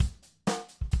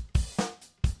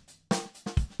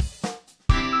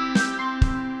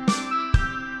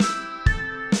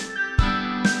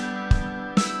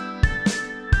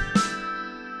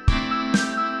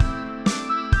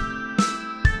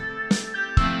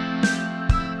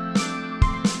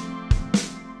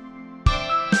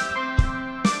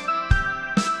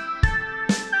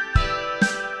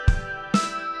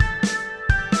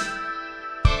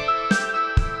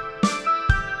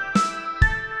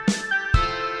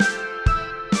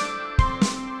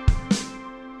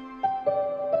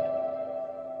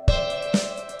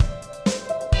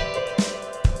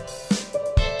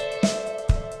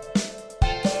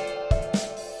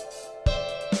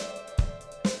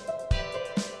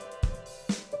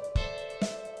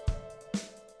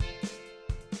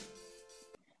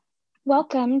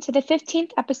Welcome to the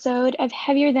 15th episode of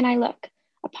Heavier Than I Look,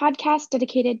 a podcast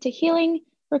dedicated to healing,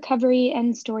 recovery,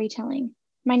 and storytelling.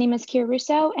 My name is Kira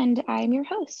Russo, and I am your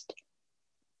host.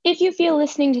 If you feel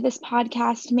listening to this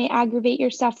podcast may aggravate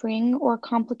your suffering or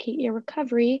complicate your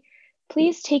recovery,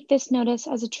 please take this notice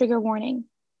as a trigger warning.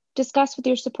 Discuss with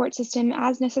your support system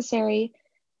as necessary,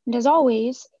 and as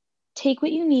always, take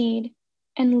what you need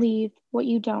and leave what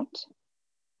you don't.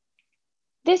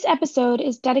 This episode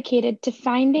is dedicated to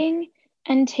finding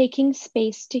and taking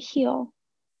space to heal.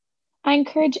 I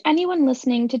encourage anyone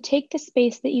listening to take the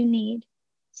space that you need,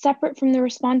 separate from the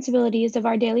responsibilities of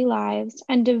our daily lives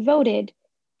and devoted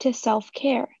to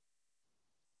self-care.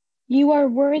 You are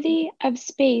worthy of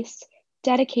space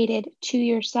dedicated to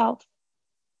yourself.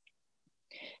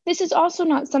 This is also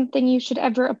not something you should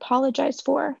ever apologize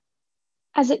for,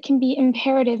 as it can be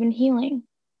imperative in healing.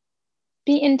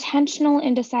 Be intentional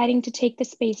in deciding to take the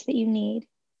space that you need.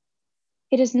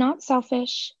 It is not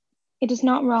selfish. It is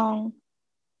not wrong.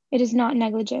 It is not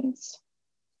negligence.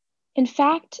 In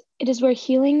fact, it is where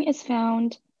healing is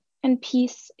found and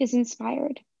peace is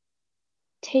inspired.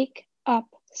 Take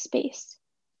up space.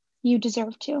 You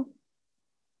deserve to.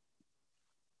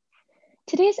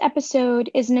 Today's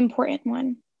episode is an important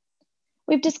one.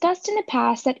 We've discussed in the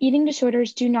past that eating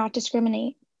disorders do not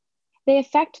discriminate. They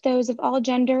affect those of all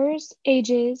genders,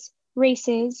 ages,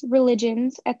 races,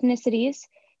 religions, ethnicities,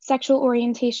 sexual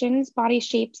orientations, body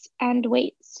shapes, and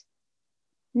weights.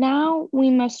 Now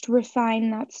we must refine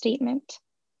that statement.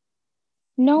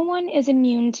 No one is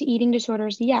immune to eating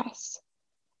disorders, yes,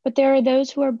 but there are those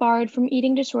who are barred from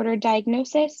eating disorder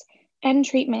diagnosis and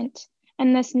treatment,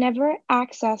 and thus never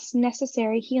access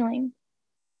necessary healing.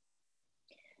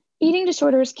 Eating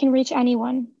disorders can reach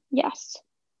anyone, yes,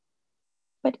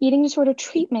 but eating disorder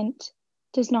treatment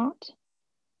does not.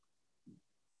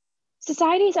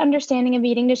 Society's understanding of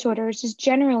eating disorders is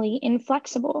generally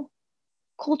inflexible.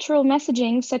 Cultural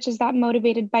messaging, such as that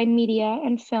motivated by media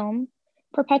and film,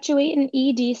 perpetuate an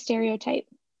ED stereotype.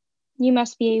 You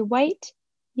must be a white,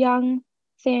 young,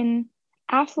 thin,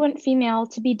 affluent female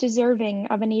to be deserving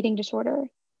of an eating disorder.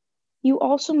 You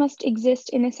also must exist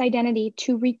in this identity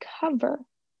to recover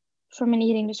from an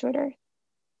eating disorder.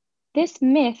 This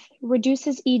myth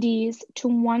reduces EDs to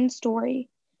one story,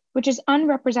 which is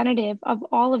unrepresentative of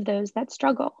all of those that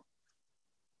struggle.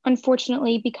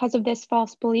 Unfortunately, because of this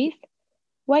false belief,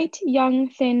 white, young,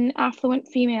 thin, affluent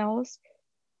females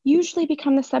usually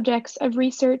become the subjects of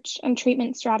research and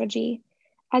treatment strategy,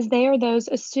 as they are those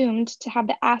assumed to have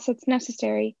the assets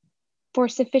necessary for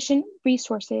sufficient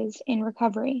resources in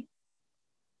recovery.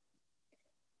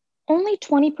 Only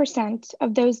 20%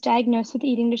 of those diagnosed with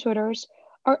eating disorders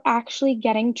are actually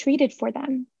getting treated for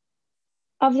them.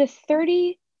 Of the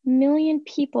 30 million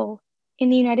people in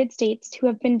the United States who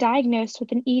have been diagnosed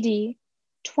with an ED,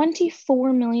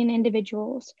 24 million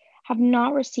individuals have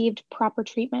not received proper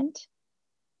treatment.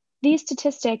 These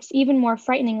statistics, even more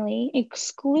frighteningly,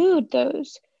 exclude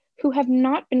those who have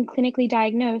not been clinically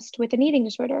diagnosed with an eating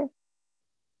disorder.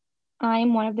 I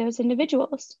am one of those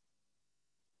individuals.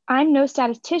 I'm no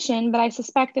statistician, but I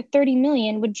suspect that 30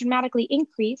 million would dramatically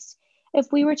increase if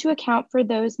we were to account for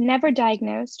those never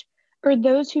diagnosed or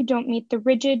those who don't meet the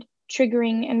rigid,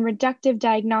 triggering, and reductive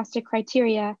diagnostic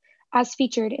criteria as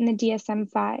featured in the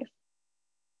DSM-5.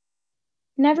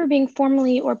 Never being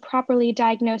formally or properly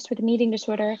diagnosed with an eating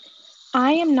disorder,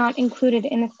 I am not included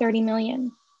in the 30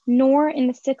 million, nor in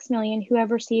the 6 million who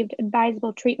have received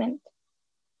advisable treatment.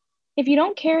 If you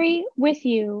don't carry with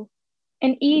you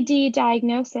an ED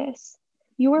diagnosis,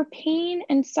 your pain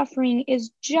and suffering is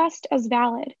just as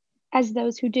valid as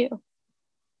those who do.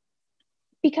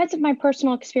 Because of my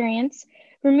personal experience,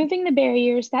 removing the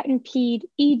barriers that impede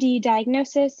ED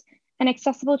diagnosis and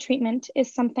accessible treatment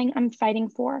is something I'm fighting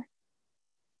for.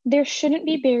 There shouldn't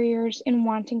be barriers in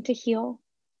wanting to heal.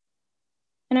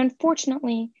 And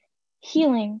unfortunately,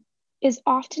 healing is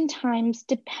oftentimes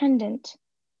dependent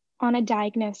on a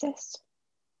diagnosis.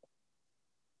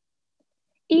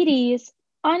 EDs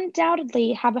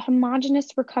undoubtedly have a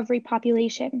homogeneous recovery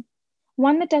population,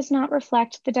 one that does not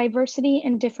reflect the diversity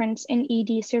and difference in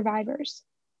ED survivors.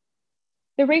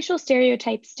 The racial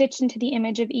stereotypes stitched into the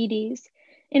image of EDs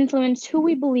influence who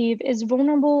we believe is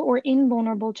vulnerable or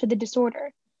invulnerable to the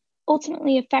disorder,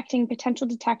 ultimately affecting potential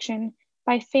detection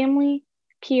by family,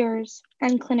 peers,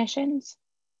 and clinicians.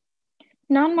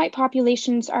 Non-white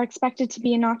populations are expected to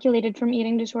be inoculated from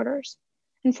eating disorders.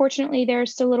 Unfortunately, there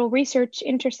is still little research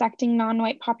intersecting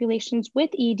non-white populations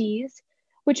with EDs,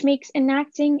 which makes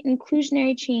enacting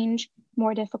inclusionary change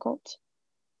more difficult.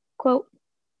 Quote,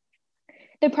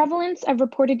 "The prevalence of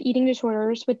reported eating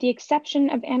disorders, with the exception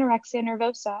of anorexia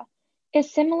nervosa,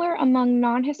 is similar among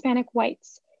non-Hispanic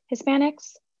whites,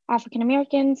 Hispanics, African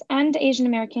Americans, and Asian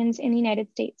Americans in the United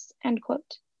States, end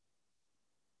quote.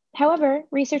 However,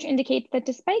 research indicates that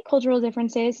despite cultural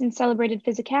differences in celebrated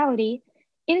physicality,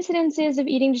 incidences of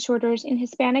eating disorders in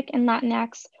Hispanic and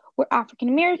Latinx or African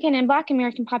American and Black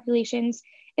American populations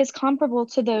is comparable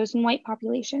to those in white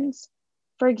populations.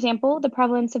 For example, the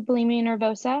prevalence of bulimia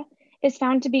nervosa is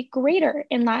found to be greater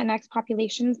in Latinx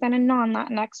populations than in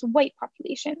non-Latinx white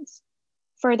populations.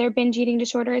 Further, binge eating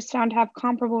disorder is found to have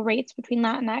comparable rates between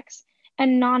Latinx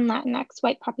and non-Latinx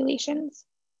white populations.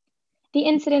 The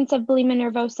incidence of bulimia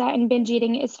nervosa and binge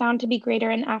eating is found to be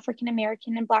greater in African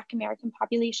American and Black American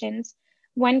populations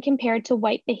when compared to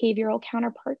white behavioral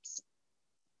counterparts.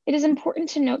 It is important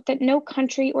to note that no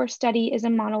country or study is a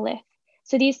monolith,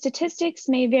 so these statistics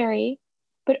may vary,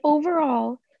 but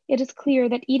overall, it is clear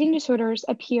that eating disorders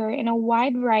appear in a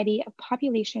wide variety of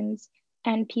populations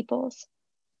and peoples.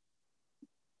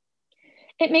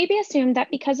 It may be assumed that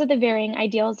because of the varying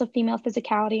ideals of female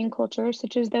physicality in cultures,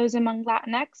 such as those among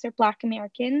Latinx or Black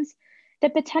Americans, the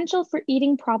potential for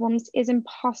eating problems is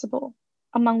impossible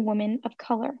among women of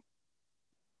color.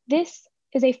 This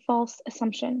is a false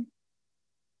assumption,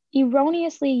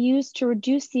 erroneously used to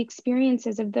reduce the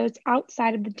experiences of those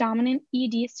outside of the dominant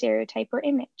ED stereotype or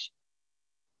image.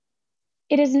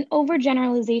 It is an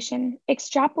overgeneralization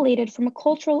extrapolated from a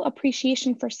cultural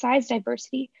appreciation for size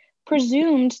diversity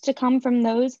presumed to come from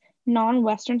those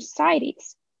non-Western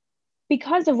societies.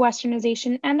 Because of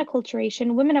Westernization and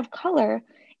acculturation, women of color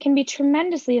can be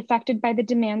tremendously affected by the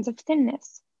demands of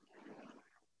thinness.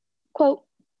 Quote,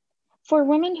 for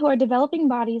women who are developing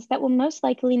bodies that will most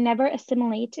likely never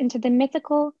assimilate into the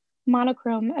mythical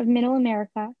monochrome of Middle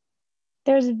America,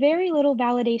 there is very little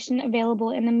validation available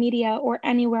in the media or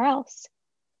anywhere else.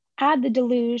 Add the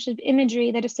deluge of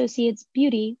imagery that associates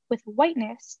beauty with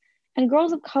whiteness, and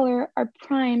girls of color are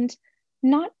primed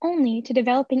not only to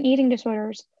developing eating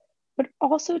disorders, but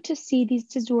also to see these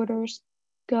disorders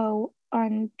go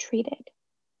untreated,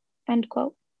 end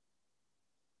quote.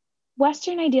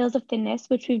 Western ideals of thinness,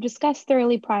 which we've discussed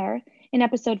thoroughly prior in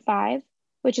episode 5,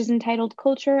 which is entitled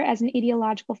Culture as an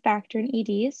Ideological Factor in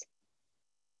EDs,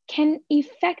 can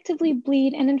effectively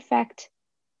bleed and infect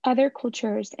other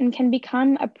cultures and can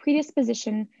become a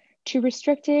predisposition to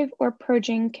restrictive or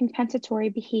purging compensatory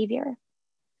behavior.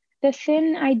 The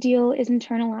thin ideal is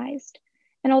internalized,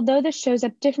 and although this shows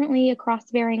up differently across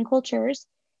varying cultures,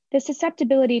 the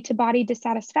susceptibility to body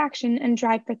dissatisfaction and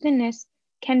drive for thinness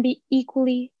can be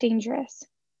equally dangerous.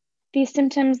 These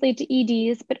symptoms lead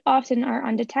to EDs, but often are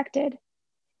undetected.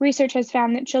 Research has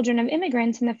found that children of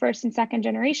immigrants in the first and second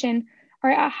generation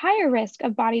are at higher risk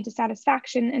of body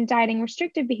dissatisfaction and dieting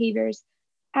restrictive behaviors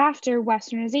after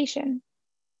Westernization.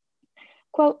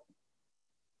 Quote,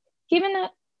 given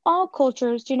that all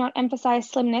cultures do not emphasize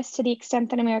slimness to the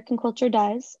extent that American culture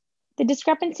does, the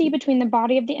discrepancy between the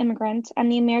body of the immigrant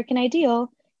and the American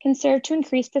ideal can serve to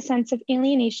increase the sense of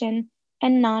alienation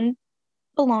and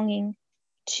non-belonging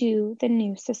to the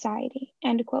new society,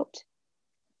 end quote.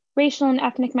 Racial and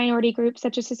ethnic minority groups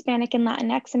such as Hispanic and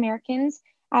Latinx Americans,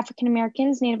 African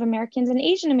Americans, Native Americans, and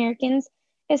Asian Americans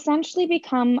essentially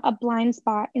become a blind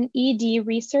spot in ED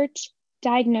research,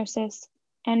 diagnosis,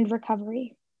 and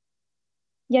recovery.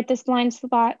 Yet this blind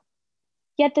spot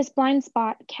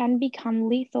can become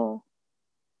lethal.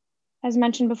 As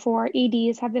mentioned before,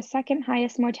 EDs have the second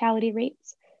highest mortality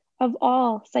rates of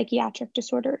all psychiatric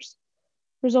disorders,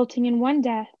 resulting in 1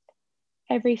 death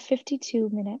every 52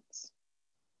 minutes.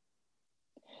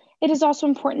 It is also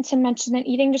important to mention that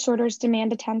eating disorders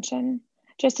demand attention.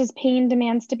 Just as pain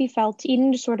demands to be felt,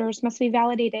 eating disorders must be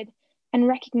validated and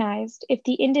recognized if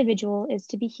the individual is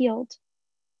to be healed,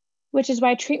 which is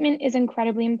why treatment is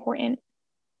incredibly important.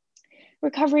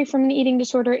 Recovery from an eating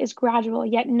disorder is gradual,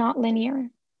 yet not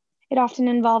linear. It often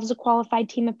involves a qualified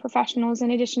team of professionals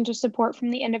in addition to support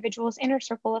from the individual's inner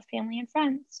circle of family and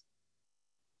friends.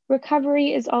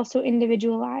 Recovery is also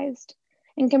individualized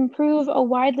and can prove a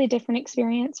widely different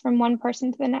experience from one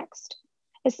person to the next,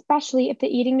 especially if the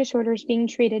eating disorders being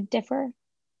treated differ.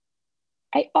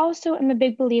 I also am a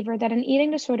big believer that an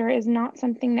eating disorder is not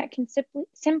something that can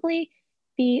simply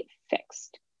be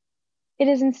fixed. It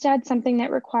is instead something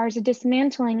that requires a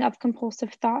dismantling of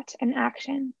compulsive thought and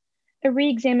action, a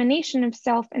re-examination of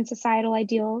self and societal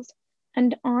ideals,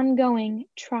 and ongoing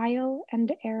trial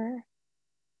and error.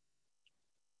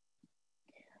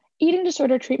 Eating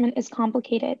disorder treatment is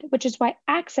complicated, which is why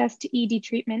access to ED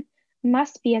treatment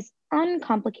must be as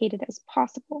uncomplicated as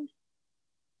possible.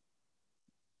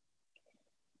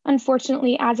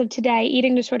 Unfortunately, as of today,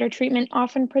 eating disorder treatment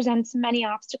often presents many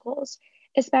obstacles,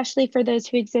 especially for those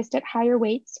who exist at higher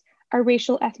weights, are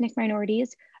racial ethnic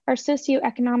minorities, are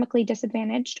socioeconomically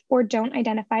disadvantaged, or don't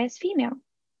identify as female.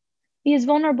 These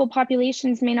vulnerable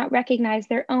populations may not recognize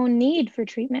their own need for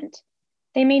treatment.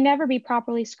 They may never be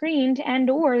properly screened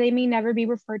and/or they may never be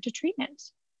referred to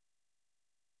treatment.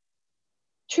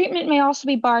 Treatment may also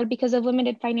be barred because of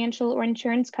limited financial or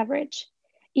insurance coverage.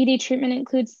 ED treatment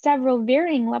includes several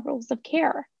varying levels of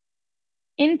care.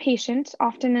 Inpatient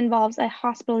often involves a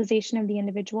hospitalization of the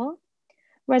individual.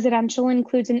 Residential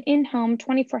includes an in-home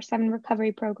 24/7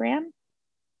 recovery program.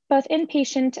 Both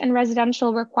inpatient and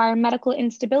residential require medical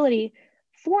instability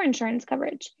for insurance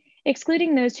coverage,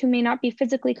 excluding those who may not be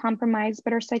physically compromised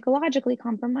but are psychologically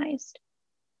compromised.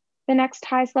 The next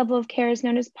highest level of care is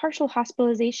known as partial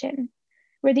hospitalization,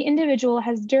 where the individual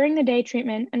has during the day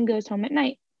treatment and goes home at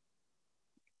night.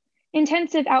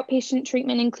 Intensive outpatient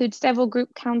treatment includes several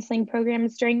group counseling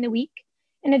programs during the week,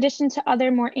 in addition to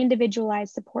other more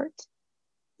individualized support.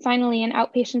 Finally, in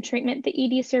outpatient treatment, the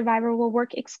ED survivor will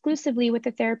work exclusively with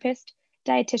a therapist,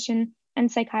 dietitian,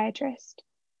 and psychiatrist.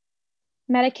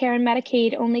 Medicare and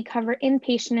Medicaid only cover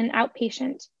inpatient and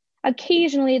outpatient.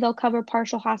 Occasionally, they'll cover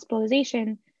partial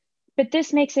hospitalization, but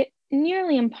this makes it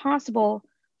nearly impossible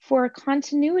for a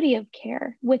continuity of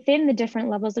care within the different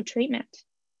levels of treatment.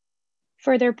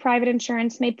 Further, private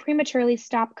insurance may prematurely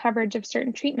stop coverage of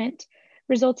certain treatment,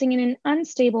 resulting in an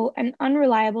unstable and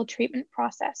unreliable treatment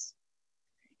process.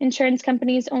 Insurance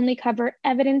companies only cover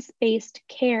evidence-based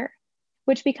care,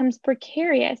 which becomes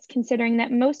precarious considering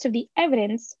that most of the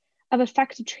evidence of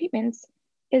effective treatments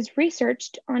is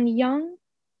researched on young,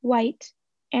 white,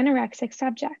 anorexic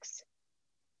subjects.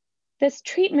 This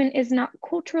treatment is not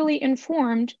culturally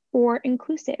informed or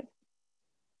inclusive.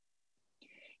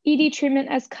 ED treatment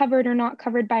as covered or not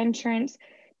covered by insurance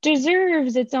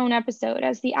deserves its own episode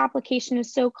as the application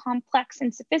is so complex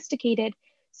and sophisticated,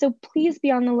 so please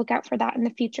be on the lookout for that in the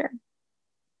future.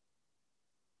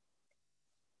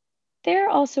 There are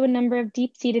also a number of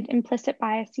deep-seated implicit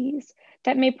biases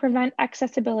that may prevent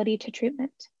accessibility to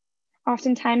treatment.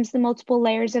 Oftentimes, the multiple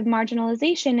layers of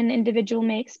marginalization an individual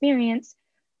may experience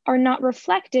are not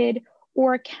reflected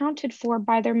or accounted for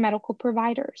by their medical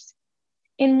providers.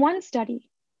 In one study,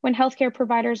 when healthcare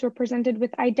providers were presented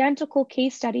with identical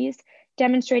case studies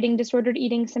demonstrating disordered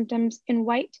eating symptoms in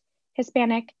white,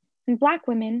 Hispanic, and Black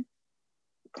women,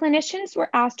 clinicians were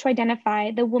asked to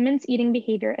identify the woman's eating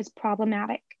behavior as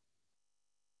problematic.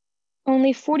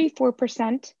 Only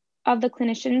 44% of the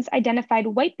clinicians identified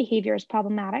white behavior as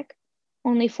problematic.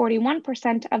 Only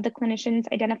 41% of the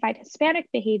clinicians identified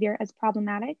Hispanic behavior as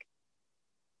problematic.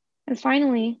 And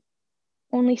finally,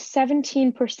 only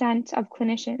 17% of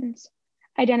clinicians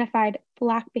identified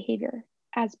Black behavior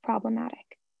as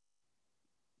problematic.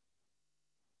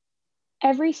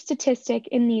 Every statistic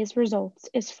in these results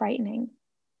is frightening.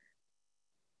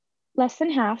 Less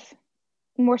than half,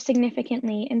 more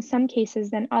significantly in some cases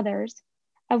than others,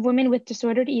 of women with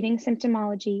disordered eating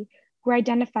symptomology were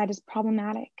identified as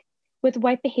problematic, with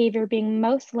white behavior being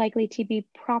most likely to be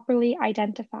properly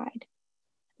identified.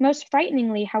 Most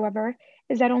frighteningly, however,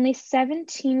 is that only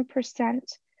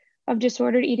 17% of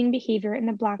disordered eating behavior in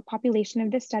the Black population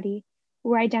of this study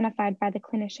were identified by the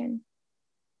clinician.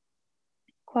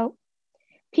 Quote,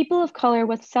 people of color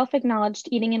with self-acknowledged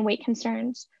eating and weight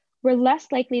concerns were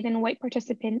less likely than white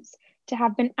participants to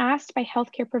have been asked by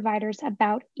healthcare providers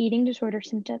about eating disorder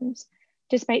symptoms,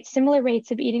 despite similar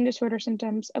rates of eating disorder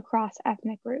symptoms across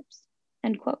ethnic groups,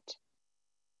 end quote.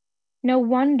 No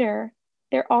wonder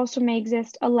there also may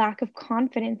exist a lack of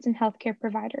confidence in healthcare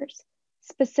providers,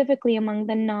 specifically among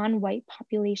the non-white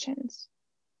populations.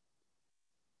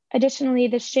 Additionally,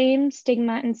 the shame,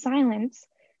 stigma, and silence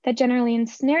that generally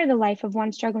ensnare the life of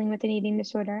one struggling with an eating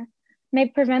disorder may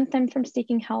prevent them from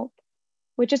seeking help,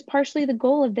 which is partially the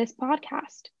goal of this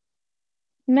podcast.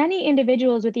 Many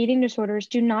individuals with eating disorders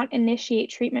do not initiate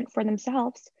treatment for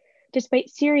themselves, despite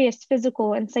serious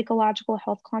physical and psychological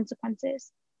health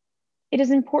consequences. It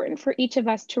is important for each of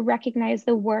us to recognize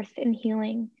the worth in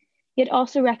healing, yet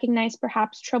also recognize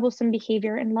perhaps troublesome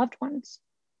behavior in loved ones.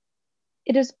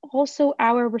 It is also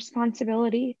our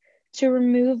responsibility to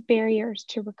remove barriers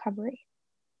to recovery.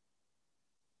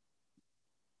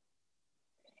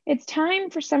 It's time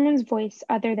for someone's voice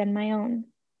other than my own.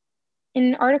 In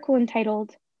an article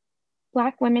entitled,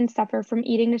 Black Women Suffer from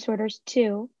Eating Disorders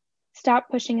Too, Stop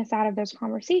Pushing Us Out of Those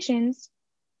Conversations,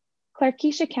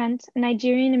 Clarkeisha Kent, a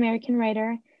Nigerian-American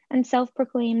writer and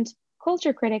self-proclaimed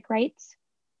culture critic, writes,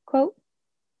 quote,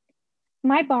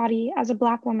 my body as a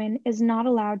Black woman is not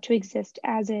allowed to exist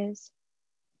as is.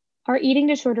 Our eating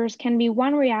disorders can be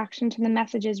one reaction to the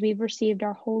messages we've received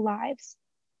our whole lives,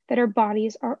 that our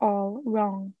bodies are all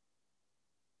wrong.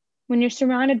 When you're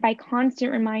surrounded by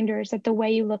constant reminders that the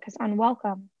way you look is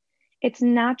unwelcome, it's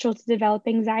natural to develop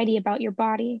anxiety about your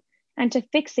body and to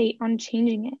fixate on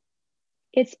changing it.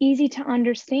 It's easy to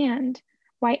understand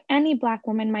why any Black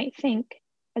woman might think,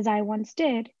 as I once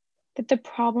did, that the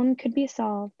problem could be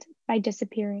solved by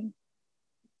disappearing.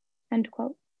 End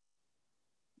quote.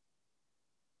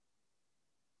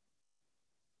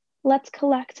 Let's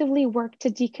collectively work to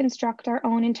deconstruct our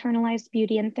own internalized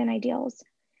beauty and thin ideals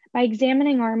by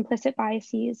examining our implicit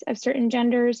biases of certain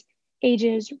genders,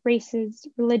 ages, races,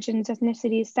 religions,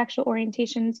 ethnicities, sexual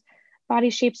orientations, body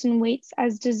shapes, and weights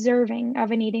as deserving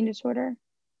of an eating disorder.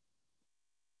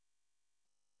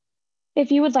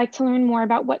 If you would like to learn more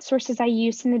about what sources I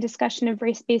use in the discussion of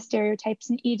race-based stereotypes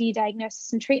in ED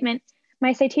diagnosis and treatment,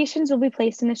 my citations will be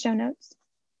placed in the show notes.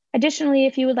 Additionally,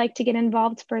 if you would like to get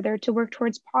involved further to work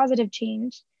towards positive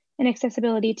change and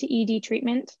accessibility to ED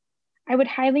treatment, I would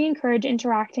highly encourage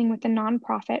interacting with the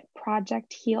nonprofit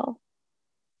Project Heal.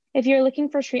 If you're looking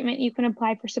for treatment, you can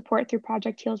apply for support through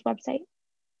Project Heal's website.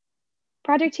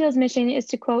 Project Heal's mission is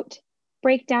to, quote,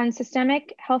 break down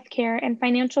systemic, healthcare, and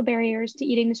financial barriers to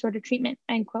eating disorder treatment,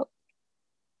 end quote.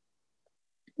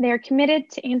 They are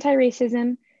committed to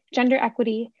anti-racism, gender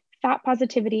equity, fat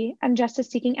positivity, and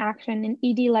justice-seeking action in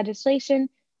ED legislation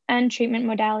and treatment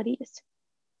modalities.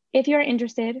 If you are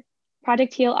interested,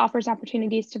 Project Heal offers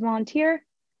opportunities to volunteer,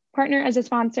 partner as a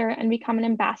sponsor, and become an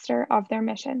ambassador of their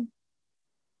mission.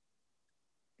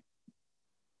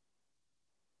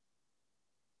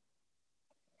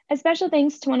 A special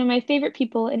thanks to one of my favorite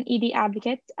people in ED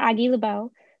advocates, Aggie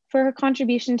LeBeau, for her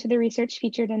contribution to the research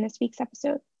featured in this week's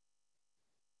episode.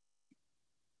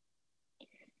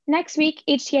 Next week,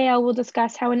 HTAL will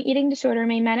discuss how an eating disorder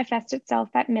may manifest itself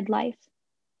at midlife.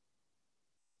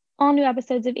 All new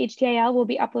episodes of HTAL will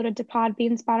be uploaded to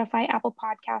Podbean, Spotify, Apple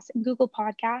Podcasts, and Google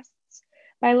Podcasts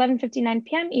by 11:59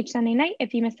 p.m. each Sunday night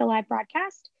if you missed the live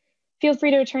broadcast. Feel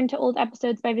free to return to old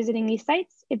episodes by visiting these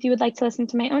sites. If you would like to listen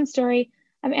to my own story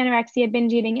of anorexia,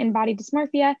 binge eating, and body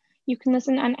dysmorphia, you can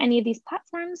listen on any of these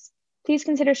platforms. Please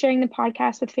consider sharing the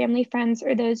podcast with family, friends,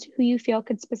 or those who you feel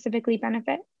could specifically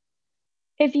benefit.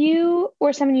 If you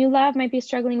or someone you love might be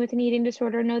struggling with an eating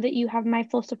disorder, know that you have my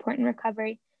full support in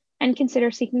recovery and consider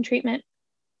seeking treatment.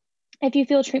 If you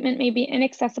feel treatment may be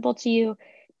inaccessible to you,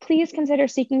 please consider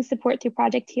seeking support through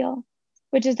Project Heal,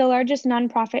 which is the largest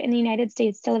nonprofit in the United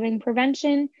States delivering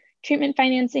prevention, treatment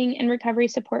financing, and recovery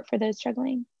support for those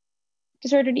struggling.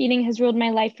 Disordered eating has ruled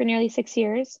my life for nearly 6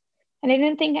 years, and I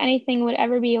didn't think anything would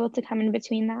ever be able to come in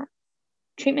between that.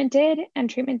 Treatment did, and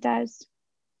treatment does.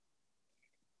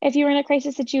 If you're in a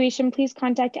crisis situation, please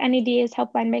contact NADA's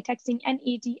helpline by texting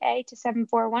NEDA to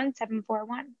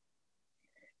 741-741.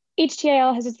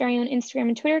 HTIL has its very own Instagram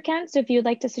and Twitter account, so if you would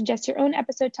like to suggest your own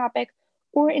episode topic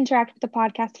or interact with the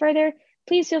podcast further,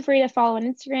 please feel free to follow on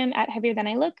Instagram at Heavier Than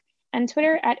I Look and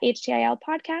Twitter at HTIL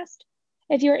Podcast.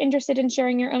 If you are interested in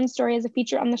sharing your own story as a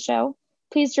feature on the show,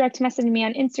 please direct message me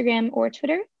on Instagram or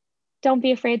Twitter. Don't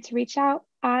be afraid to reach out.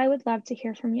 I would love to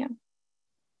hear from you.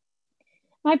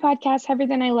 My podcast, Heavier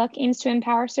Than I Look, aims to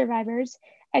empower survivors,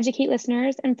 educate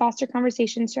listeners, and foster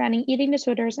conversations surrounding eating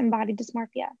disorders and body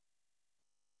dysmorphia.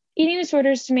 Eating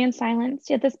disorders demand silence,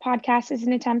 yet this podcast is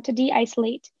an attempt to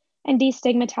de-isolate and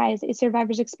destigmatize a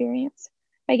survivor's experience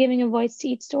by giving a voice to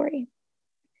each story.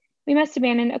 We must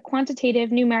abandon a quantitative,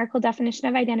 numerical definition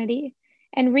of identity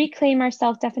and reclaim our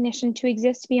self-definition to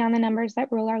exist beyond the numbers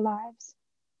that rule our lives.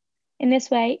 In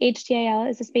this way, HTIL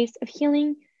is a space of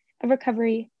healing, of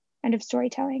recovery, and of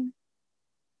storytelling.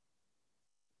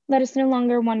 Let us no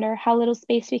longer wonder how little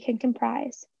space we can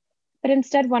comprise, but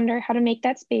instead wonder how to make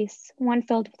that space one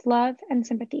filled with love and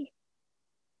sympathy.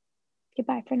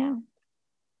 Goodbye for now.